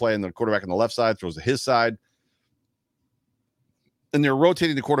another play and the quarterback on the left side throws to his side. And they're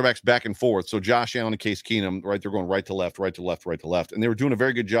rotating the quarterbacks back and forth. So Josh Allen and Case Keenum, right, they're going right to left, right to left, right to left. And they were doing a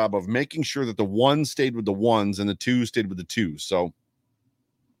very good job of making sure that the ones stayed with the ones and the twos stayed with the twos. So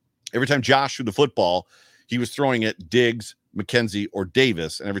every time Josh threw the football, he was throwing it Diggs, McKenzie, or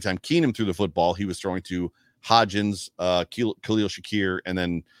Davis. And every time Keenum threw the football, he was throwing to Hodgins, Khalil Shakir, and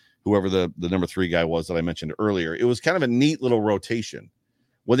then whoever the number 3 guy was that I mentioned earlier. It was kind of a neat little rotation.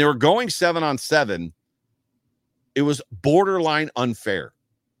 When they were going 7-on-7, it was borderline unfair.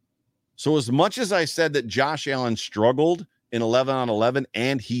 So as much as I said that Josh Allen struggled in 11-on-11,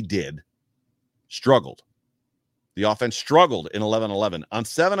 and he did, struggled. The offense struggled in 11-on-11. On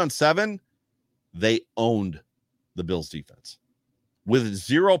 7-on-7, they owned the Bills defense with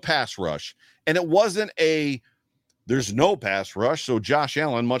zero pass rush. And it wasn't there's no pass rush. So Josh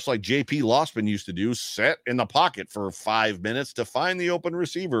Allen, much like JP Losman used to do, sat in the pocket for 5 minutes to find the open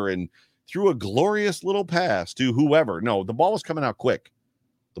receiver and threw a glorious little pass to whoever. No, the ball was coming out quick.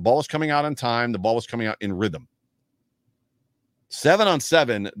 The ball was coming out on time. The ball was coming out in rhythm.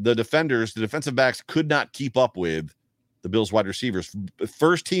 7-on-7, the defensive backs could not keep up with the Bills wide receivers,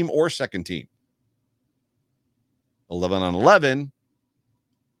 first team or second team. 11-on-11,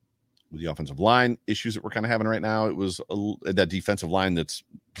 with the offensive line issues that we're kind of having right now, it was that defensive line that's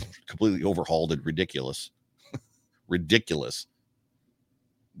completely overhauled and ridiculous. Ridiculous.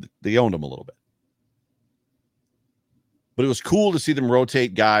 They owned them a little bit. But it was cool to see them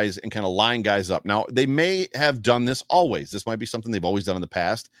rotate guys and kind of line guys up. Now, they may have done this always. This might be something they've always done in the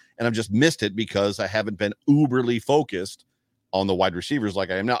past, and I've just missed it because I haven't been uberly focused on the wide receivers like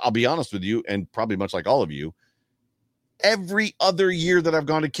I am now. I'll be honest with you, and probably much like all of you, every other year that I've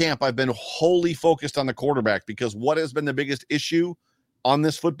gone to camp, I've been wholly focused on the quarterback, because what has been the biggest issue on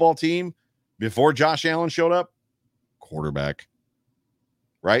this football team before Josh Allen showed up? Quarterback.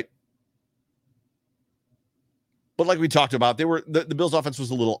 Right? But like we talked about, the Bills offense was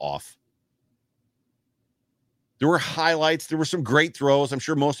a little off. There were highlights. There were some great throws. I'm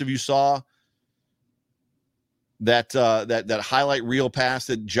sure most of you saw that highlight reel pass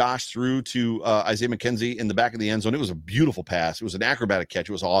that Josh threw to Isaiah McKenzie in the back of the end zone. It was a beautiful pass. It was an acrobatic catch.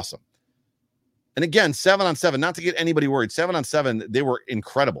 It was awesome. And again, 7-on-7, not to get anybody worried, 7-on-7, they were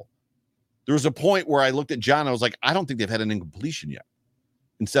incredible. There was a point where I looked at John and I was like, I don't think they've had an incompletion yet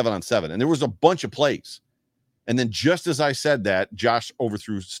in 7-on-7. And there was a bunch of plays. And then just as I said that, Josh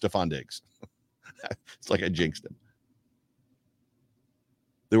overthrew Stephon Diggs. It's like I jinxed him.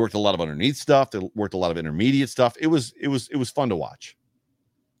 They worked a lot of underneath stuff. They worked a lot of intermediate stuff. It was fun to watch.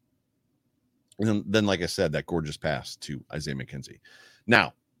 And then, like I said, that gorgeous pass to Isaiah McKenzie.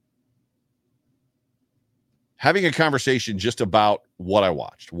 Now, having a conversation just about what I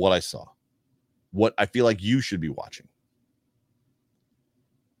watched, what I saw, what I feel like you should be watching.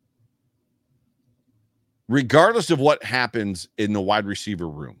 Regardless of what happens in the wide receiver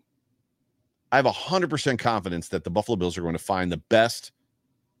room, I have 100% confidence that the Buffalo Bills are going to find the best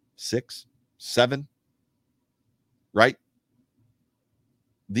 6, 7, right?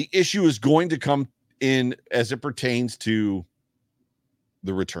 The issue is going to come in as it pertains to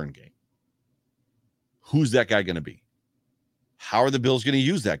the return game. Who's that guy going to be? How are the Bills going to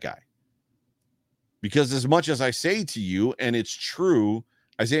use that guy? Because as much as I say to you, and it's true,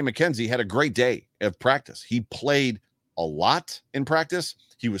 Isaiah McKenzie had a great day of practice. He played a lot in practice.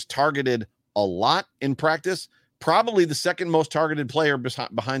 He was targeted a lot in practice, probably the second most targeted player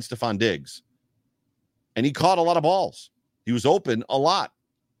behind Stephon Diggs. And he caught a lot of balls. He was open a lot.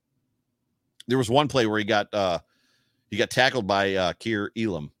 There was one play where he got tackled by Kier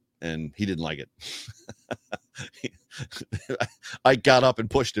Elam, and he didn't like it. I got up and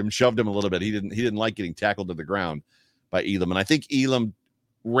pushed him, shoved him a little bit. He didn't like getting tackled to the ground by Elam. And I think Elam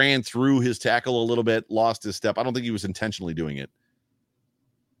ran through his tackle a little bit, lost his step. I don't think he was intentionally doing it,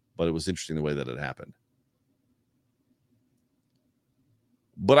 but it was interesting the way that it happened.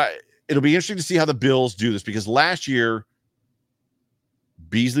 But it'll be interesting to see how the Bills do this, because last year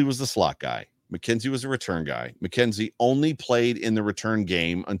Beasley was the slot guy. McKenzie was a return guy. McKenzie only played in the return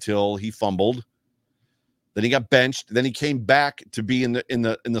game until he fumbled. Then he got benched. Then he came back to be in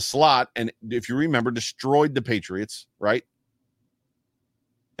the slot, and if you remember, destroyed the Patriots, right?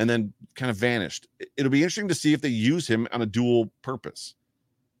 And then kind of vanished. It'll be interesting to see if they use him on a dual purpose.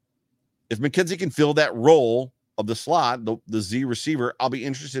 If McKenzie can fill that role of the slot, the Z receiver, I'll be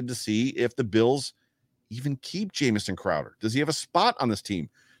interested to see if the Bills even keep Jamison Crowder. Does he have a spot on this team?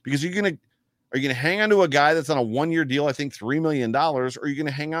 Because are you going to hang on to a guy that's on a 1-year deal, I think $3 million, or are you going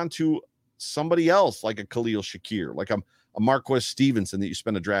to hang on to somebody else like a Khalil Shakir, like a Marquez Stevenson that you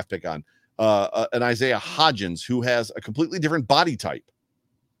spend a draft pick on, an Isaiah Hodgins who has a completely different body type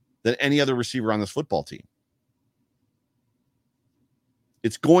than any other receiver on this football team?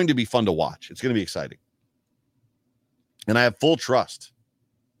 It's going to be fun to watch. It's going to be exciting. And I have full trust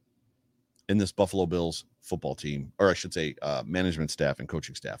in this Buffalo Bills football team, or I should say management staff and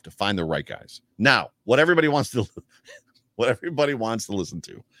coaching staff, to find the right guys. Now, what everybody wants to listen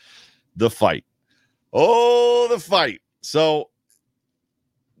to, the fight. Oh, the fight. So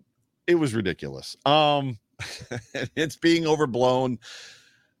it was ridiculous. It's being overblown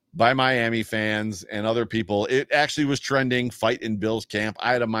by Miami fans and other people. It actually was trending, fight in Bills camp.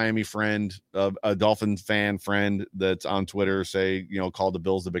 I had a Miami friend, a Dolphins fan friend that's on Twitter say, called the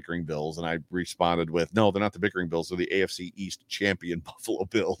Bills the bickering Bills. And I responded with, no, they're not the bickering Bills. They're the AFC East champion Buffalo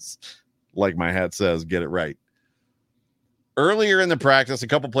Bills. Like my hat says, get it right. Earlier in the practice, a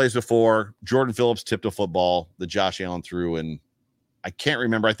couple plays before, Jordan Phillips tipped a football that Josh Allen threw, and I can't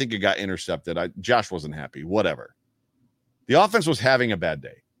remember. I think it got intercepted. Josh wasn't happy, whatever. The offense was having a bad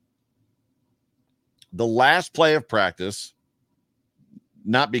day. The last play of practice,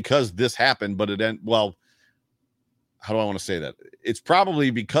 not because this happened, but well, how do I want to say that? It's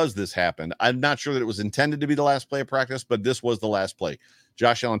probably because this happened. I'm not sure that it was intended to be the last play of practice, but this was the last play.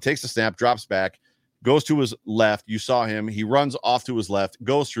 Josh Allen takes the snap, drops back, goes to his left. You saw him. He runs off to his left,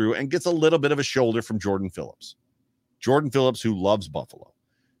 goes through, and gets a little bit of a shoulder from Jordan Phillips. Jordan Phillips, who loves Buffalo.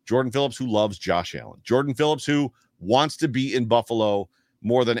 Jordan Phillips, who loves Josh Allen. Jordan Phillips, who wants to be in Buffalo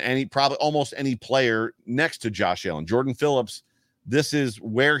more than probably almost any player next to Josh Allen. Jordan Phillips, this is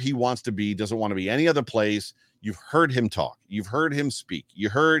where he wants to be, doesn't want to be any other place. You've heard him talk. You've heard him speak.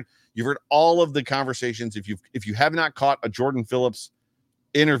 You've heard all of the conversations. If you have not caught a Jordan Phillips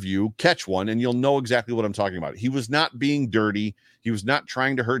interview, catch one, and you'll know exactly what I'm talking about. He was not being dirty. He was not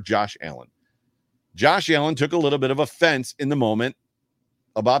trying to hurt Josh Allen. Josh Allen took a little bit of offense in the moment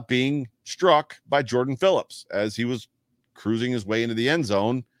about being struck by Jordan Phillips as he was cruising his way into the end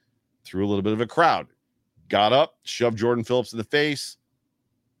zone through a little bit of a crowd. Got up, shoved Jordan Phillips in the face.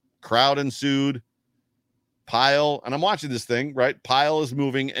 Crowd ensued. Pile, and I'm watching this thing, right? Pile is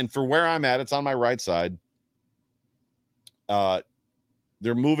moving, and for where I'm at, it's on my right side.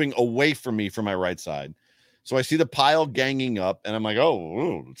 They're moving away from me from my right side. So I see the pile ganging up, and I'm like,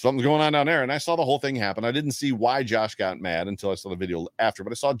 oh, something's going on down there. And I saw the whole thing happen. I didn't see why Josh got mad until I saw the video after,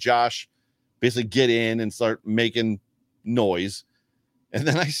 but I saw Josh basically get in and start making noise. And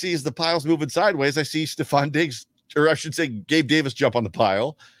then I see as the pile's moving sideways, I see Stephon Diggs, or I should say Gabe Davis, jump on the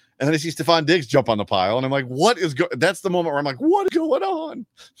pile. And then I see Stephon Diggs jump on the pile. And I'm like, that's the moment where I'm like, what is going on?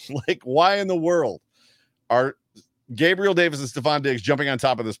 Like, why in the world are Gabriel Davis and Stephon Diggs jumping on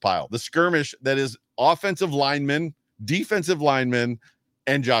top of this pile? The skirmish that is offensive linemen, defensive linemen,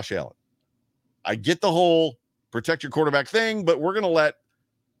 and Josh Allen. I get the whole protect your quarterback thing, but we're going to let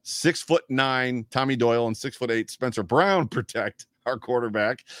 6'9" Tommy Doyle and 6'8" Spencer Brown protect our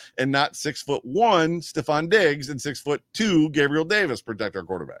quarterback, and not 6'1" Stephon Diggs and 6'2" Gabriel Davis protect our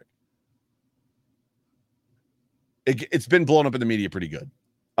quarterback. It's been blown up in the media pretty good.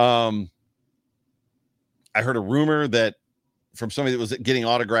 I heard a rumor that from somebody that was getting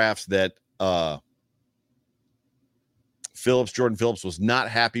autographs that Jordan Phillips was not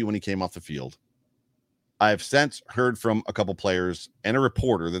happy when he came off the field. I have since heard from a couple players and a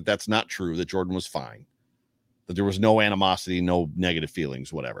reporter that that's not true, that Jordan was fine, that there was no animosity, no negative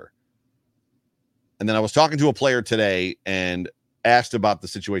feelings, whatever. And then I was talking to a player today, and asked about the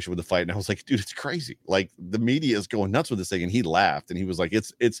situation with the fight, and I was like, dude, it's crazy. Like, the media is going nuts with this thing. And he laughed, and he was like,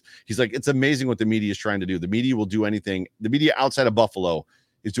 he's like, it's amazing what the media is trying to do. The media will do anything. The media outside of Buffalo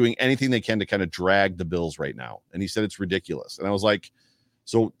is doing anything they can to kind of drag the Bills right now. And he said, it's ridiculous. And I was like,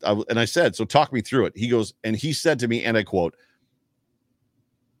 I said, so talk me through it. He goes, and he said to me, and I quote,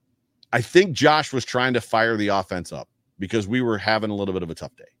 I think Josh was trying to fire the offense up because we were having a little bit of a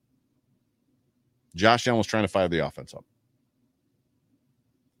tough day. Josh Allen was trying to fire the offense up,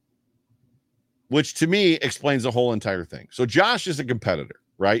 which to me explains the whole entire thing. So Josh is a competitor,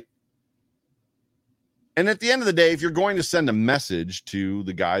 right? And at the end of the day, if you're going to send a message to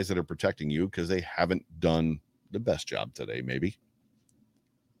the guys that are protecting you because they haven't done the best job today, maybe,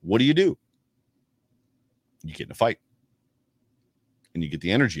 what do? You get in a fight and you get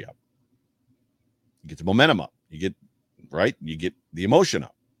the energy up. You get the momentum up. You get the emotion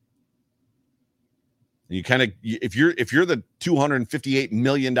up. And you kind of, if you're the $258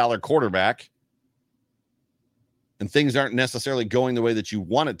 million quarterback and things aren't necessarily going the way that you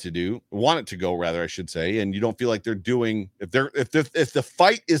want it to go, rather, I should say, and you don't feel like they're doing, if the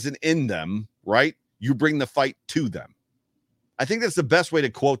fight isn't in them, right, you bring the fight to them. I think that's the best way to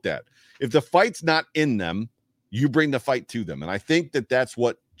quote that. If the fight's not in them, you bring the fight to them. And I think that that's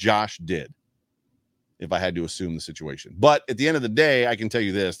what Josh did, if I had to assume the situation. But at the end of the day, I can tell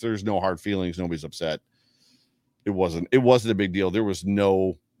you this, there's no hard feelings. Nobody's upset. It wasn't a big deal. There was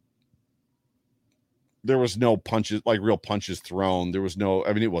no punches, like real punches thrown. There was no,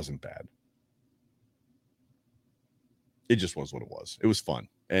 I mean, it wasn't bad. It just was what it was. It was fun.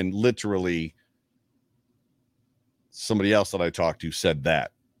 And literally somebody else that I talked to said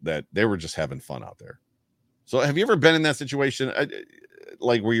that they were just having fun out there. So have you ever been in that situation?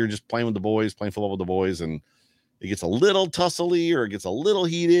 Like where you're just playing football with the boys, and it gets a little tussly or it gets a little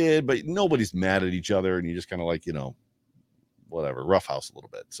heated, but nobody's mad at each other. And you just kind of like, whatever, roughhouse a little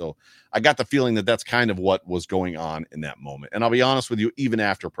bit. So I got the feeling that that's kind of what was going on in that moment. And I'll be honest with you, even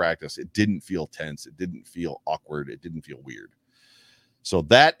after practice, it didn't feel tense. It didn't feel awkward. It didn't feel weird. So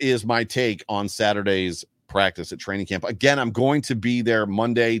that is my take on Saturday's practice at training camp. Again, I'm going to be there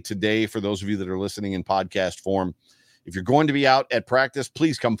Monday today for those of you that are listening in podcast form. If you're going to be out at practice,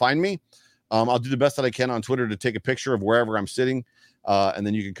 please come find me. I'll do the best that I can on Twitter to take a picture of wherever I'm sitting. And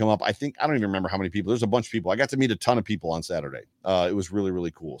then you can come up. I don't even remember how many people. There's a bunch of people. I got to meet a ton of people on Saturday. It was really,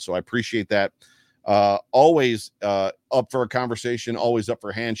 really cool. So I appreciate that. Always up for a conversation, always up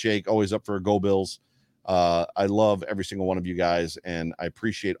for a handshake, always up for a Go Bills. I love every single one of you guys, and I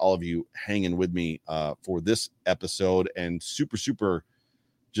appreciate all of you hanging with me for this episode. And super, super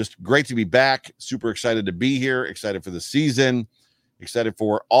just great to be back. Super excited to be here. Excited for the season. Excited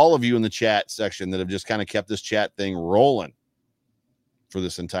for all of you in the chat section that have just kind of kept this chat thing rolling for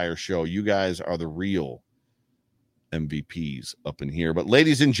this entire show. You guys are the real MVPs up in here. But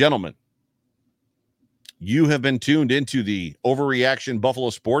ladies and gentlemen, you have been tuned into the Overreaction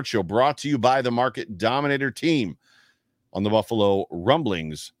Buffalo Sports Show, brought to you by the Market Dominator team on the Buffalo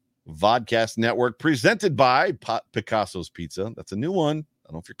Rumblings Vodcast Network, presented by Picasso's Pizza. That's a new one.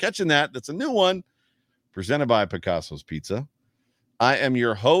 I don't know if you're catching that. That's a new one. Presented by Picasso's Pizza. I am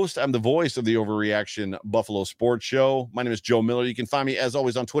your host. I'm the voice of the Overreaction Buffalo Sports Show. My name is Joe Miller. You can find me, as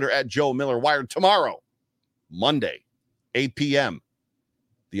always, on Twitter at Joe Miller Wired. Tomorrow, Monday, 8 p.m.,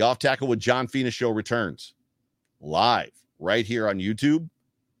 the Off Tackle with John Fina show returns live right here on YouTube.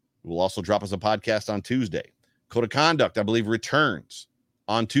 We'll also drop us a podcast on Tuesday. Code of Conduct, I believe, returns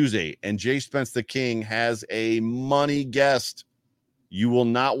on Tuesday. And Jay Spence the King has a money guest. You will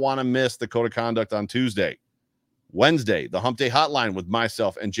not want to miss the Code of Conduct on Tuesday. Wednesday, the Hump Day Hotline with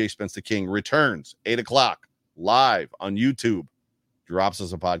myself and Jay Spence the King returns 8 o'clock live on YouTube. Drops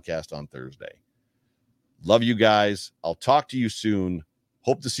us a podcast on Thursday. Love you guys. I'll talk to you soon.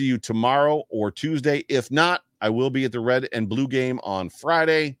 Hope to see you tomorrow or Tuesday. If not, I will be at the Red and Blue game on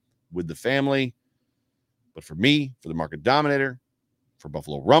Friday with the family. But for me, for the Market Dominator, for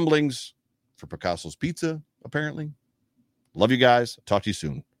Buffalo Rumblings, for Picasso's Pizza, apparently. Love you guys. Talk to you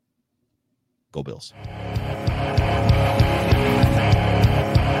soon. Go Bills.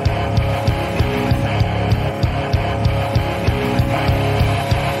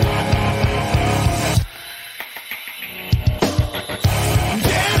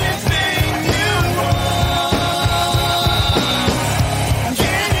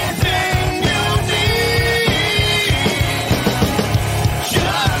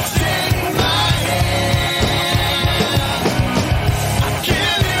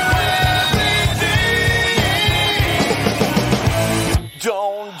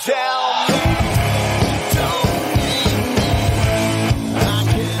 Tell